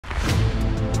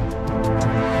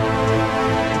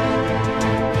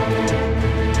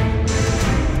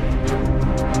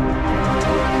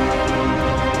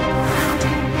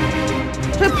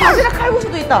바지락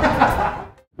칼국수도 있다.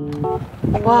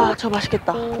 와, 저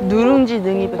맛있겠다. 누룽지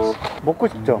능이백숙. 먹고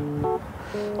싶죠?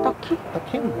 딱히?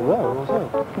 딱히는 뭐야,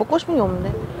 여기서? 먹고 싶은 게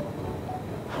없는데.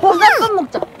 쌈밥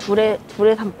먹자. 둘의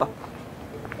쌈밥.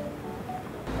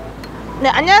 네,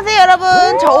 안녕하세요 여러분.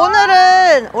 저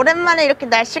오늘은 오랜만에 이렇게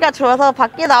날씨가 좋아서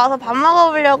밖에 나와서 밥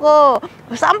먹어보려고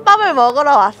쌈밥을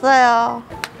먹으러 왔어요.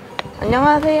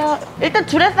 안녕하세요. 일단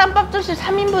둘의 쌈밥 주시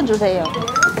 3인분 주세요.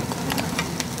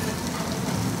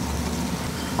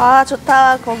 아,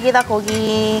 좋다. 고기다,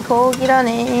 고기.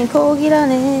 고기라네,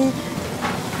 고기라네.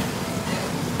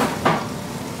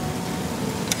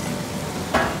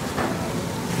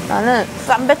 나는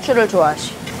쌈배추를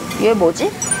좋아하지. 얘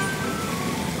뭐지?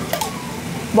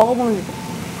 먹어보면 돼.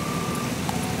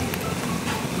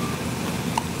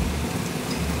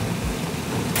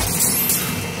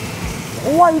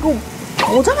 우와, 이거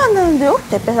겨자 만드는데요?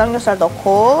 대패 삼겹살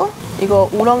넣고, 이거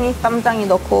우렁이 쌈장이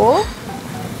넣고,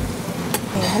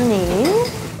 네, 한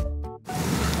입.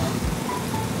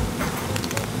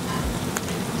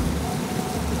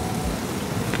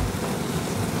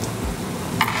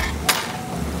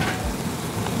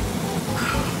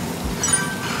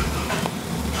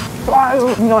 와,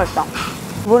 이거 진짜 맛있다.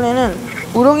 이번에는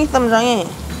우렁이 쌈장에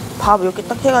밥 이렇게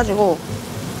딱 해가지고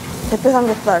대패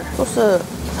삼겹살 소스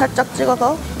살짝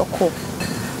찍어서 넣고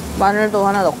마늘도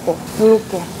하나 넣고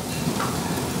이렇게.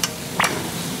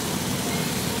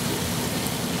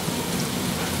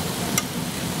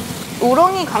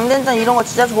 우렁이 강된장 이런 거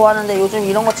진짜 좋아하는데 요즘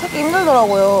이런 거 찾기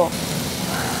힘들더라고요.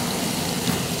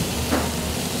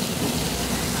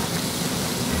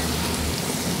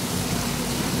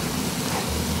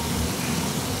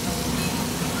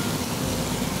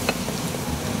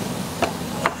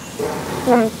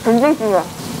 된장찌개.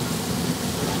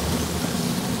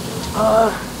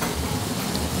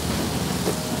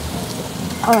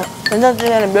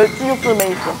 된장찌개는 멸치 육수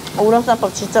베이스.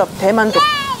 우렁쌈밥 진짜 대만족.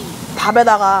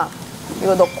 밥에다가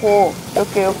이거 넣고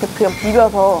이렇게 그냥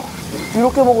비벼서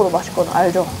이렇게 먹어도 맛있거든.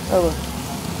 알죠, 여러분?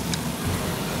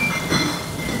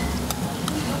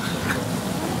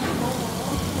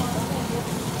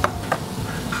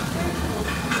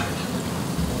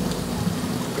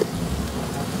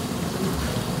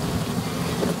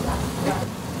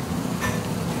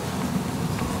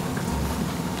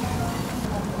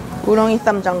 우렁이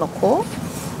쌈장 넣고,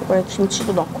 이번에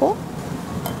김치도 넣고,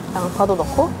 양파도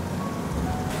넣고.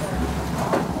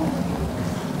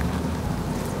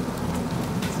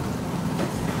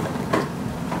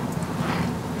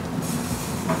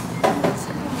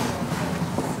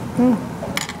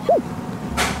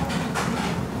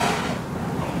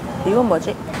 이건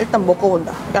뭐지? 일단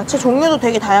먹어본다. 야채 종류도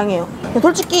되게 다양해요.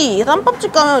 솔직히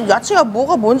쌈밥집 가면 야채가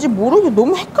뭐가 뭔지 모르게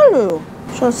너무 헷갈려요.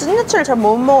 저는 쓴야채를 잘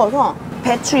못 먹어서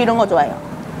배추 이런 거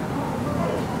좋아해요.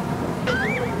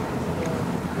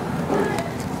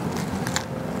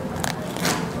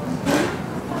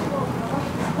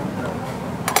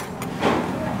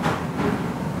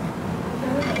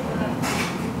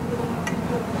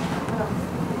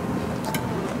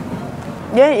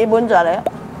 얘 뭔지 알아요?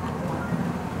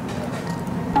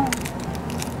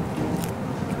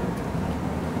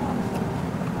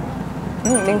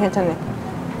 얘는 괜찮네.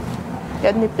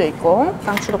 깻잎도 있고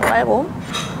상추도 깔고.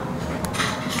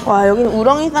 와, 여기는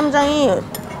우렁이 쌈장이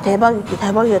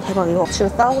대박이야. 이거 집에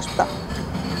싸우고 싶다.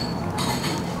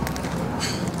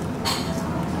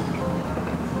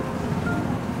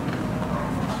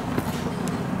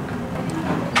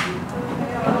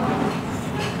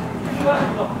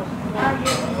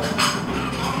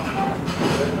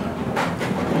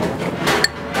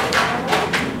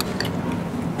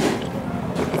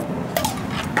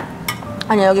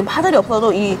 아니야, 여기 파들이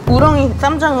없어도 이 우렁이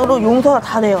쌈장으로 용서가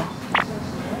다 돼요.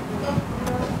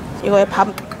 이거에 밥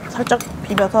살짝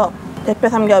비벼서 대패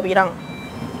삼겹이랑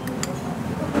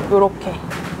요렇게.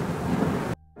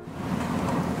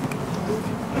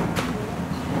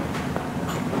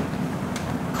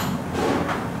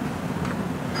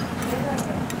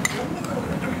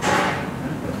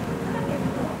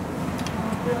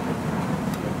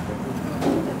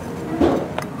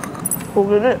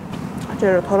 고기를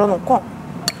재료 덜어놓고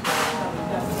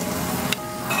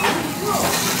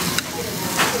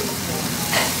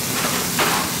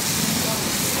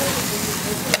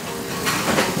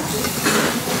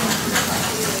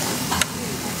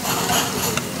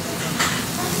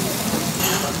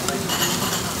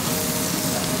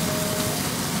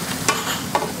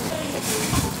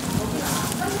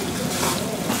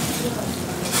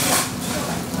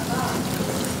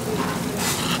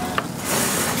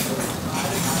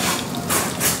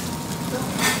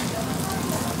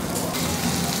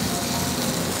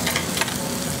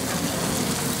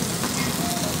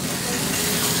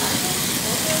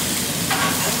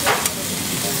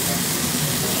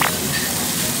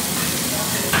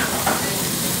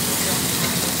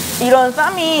이런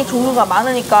쌈이 종류가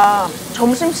많으니까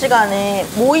점심시간에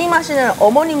모임하시는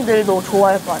어머님들도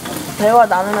좋아할 것 같아요. 대화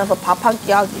나누면서 밥 한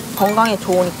끼 하기 건강에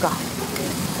좋으니까.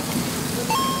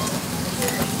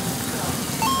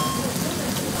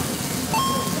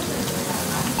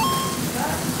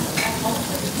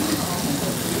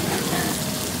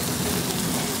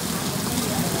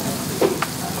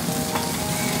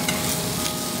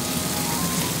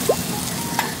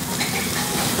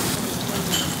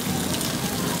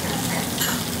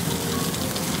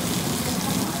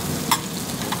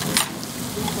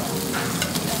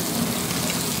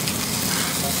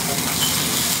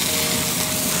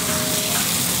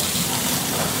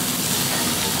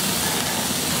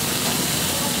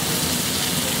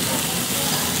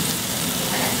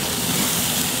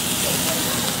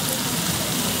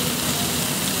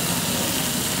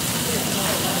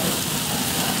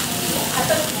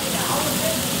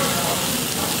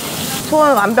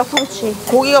 소원 완벽 성취.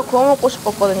 고기가 구워 먹고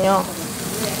싶었거든요.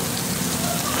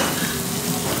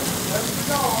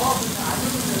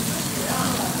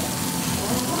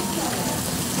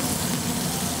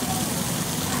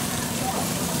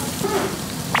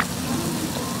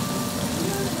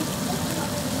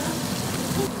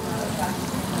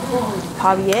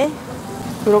 밥 위에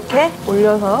이렇게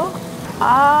올려서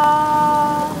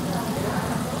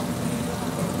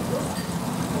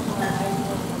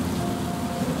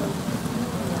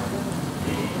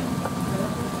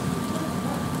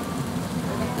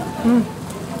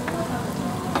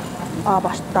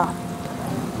맛있다.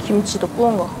 김치도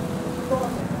구운 거.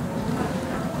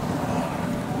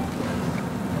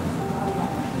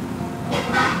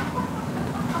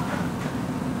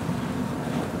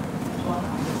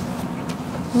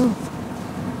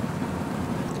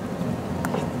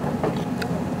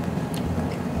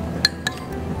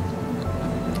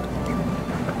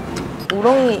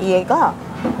 우렁이 얘가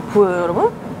보여요,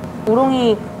 여러분?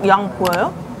 우렁이 양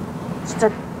보여요? 진짜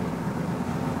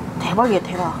대박이에요,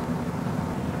 대박.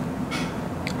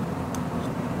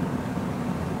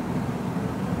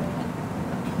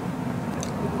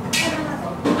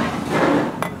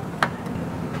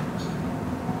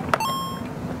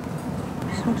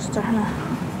 삼겹살 하나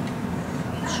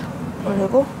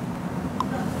올리고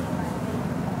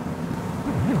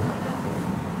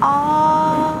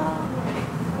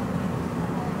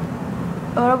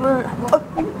여러분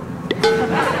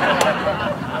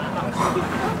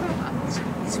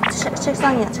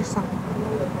책상이야, 책상.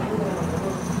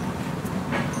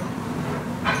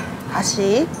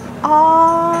 다시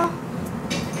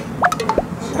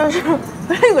싫어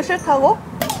흘린 거 싫다고?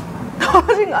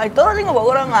 떨어진 거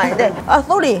먹으라는 건 아닌데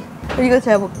쏘리. 이거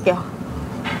제가 볼게요.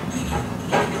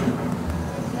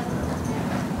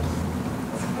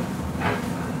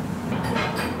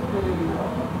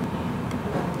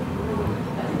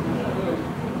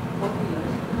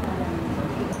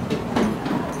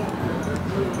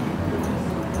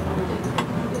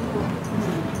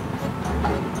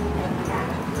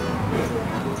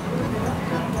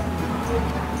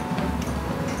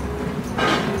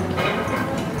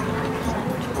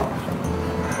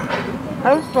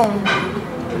 맛있어.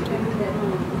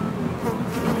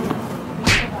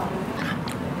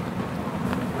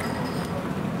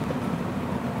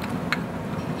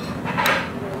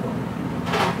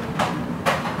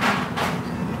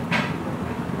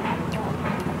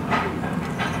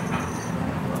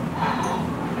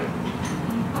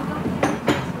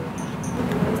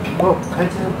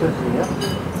 갈치 속젓이에요?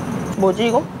 뭐지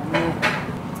이거?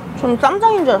 전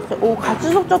쌈장인 줄 알았어요. 오,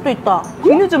 갈치 속젓도 있다.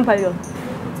 뒤늦은 발견.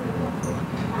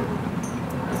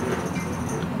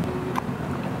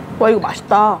 와, 이거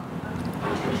맛있다.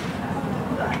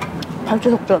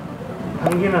 갈치 속젓.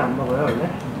 당기는 안 먹어요 원래?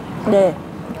 네,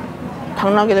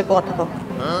 당나게 될 것 같아서.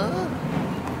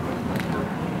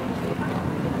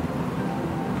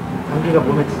 당기가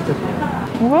몸에 진짜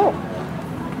좋아요. 뭐야?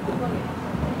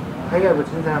 가위바위보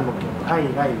진 사람 먹기.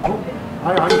 가위바위보?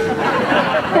 아니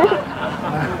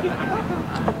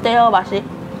어때요, 맛이?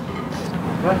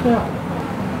 맛있어요.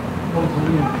 너무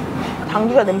당기는.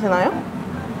 당기가 냄새 나요?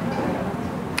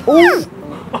 오!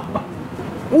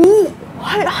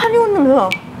 한의원 냄새 나.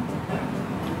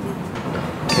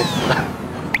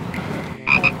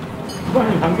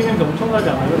 이번엔 당기 냄새 엄청 나지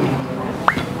않아요?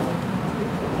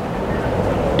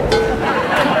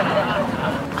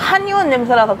 한의원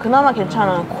냄새라서 그나마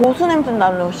괜찮아. 고수 냄새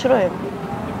나는 거 싫어해요.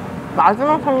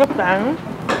 마지막 삼겹살.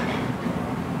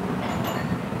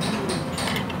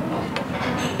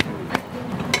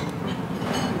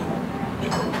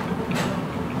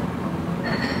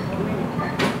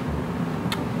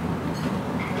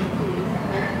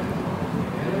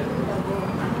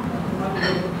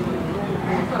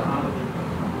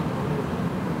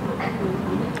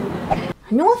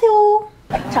 안녕하세요.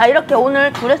 자, 이렇게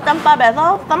오늘 둘의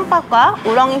쌈밥에서 쌈밥과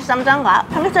우렁이 쌈장과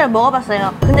삼겹살을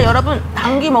먹어봤어요. 근데 여러분,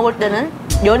 당귀 먹을 때는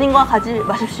연인과 가지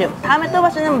마십시오. 다음에 또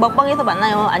맛있는 먹방에서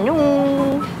만나요.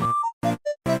 안녕.